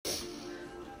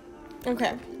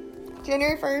Okay.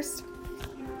 January 1st,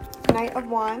 Knight of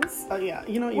Wands. Oh, yeah.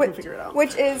 You know what? You can figure it out.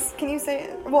 Which is, can you say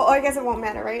it? Well, I guess it won't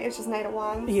matter, right? It's just Knight of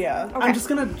Wands. Yeah. Okay. I'm just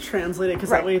going to translate it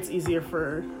because that way it's easier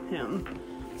for him.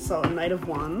 So, Knight of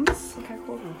Wands. Okay,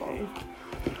 cool. Okay.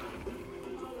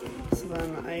 So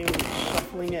then I'm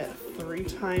shuffling it 3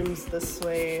 times this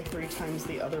way, 3 times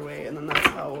the other way, and then that's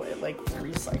how it, like,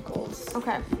 recycles.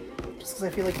 Okay. Just because I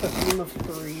feel like the theme of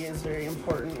 3 is very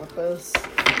important with this.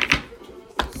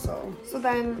 So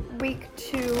then week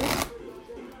 2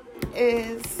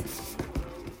 is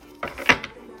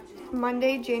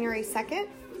Monday, January 2nd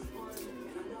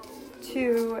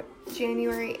to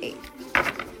January 8th.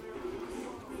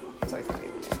 So it's not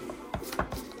even good.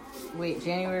 Wait,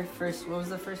 January 1st, what was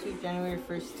the first week? January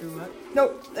 1st through what?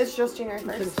 Nope, it's just January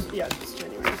 1st. Yeah, just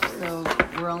January 1st.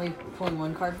 So we're only pulling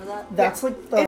one card for that? That's like the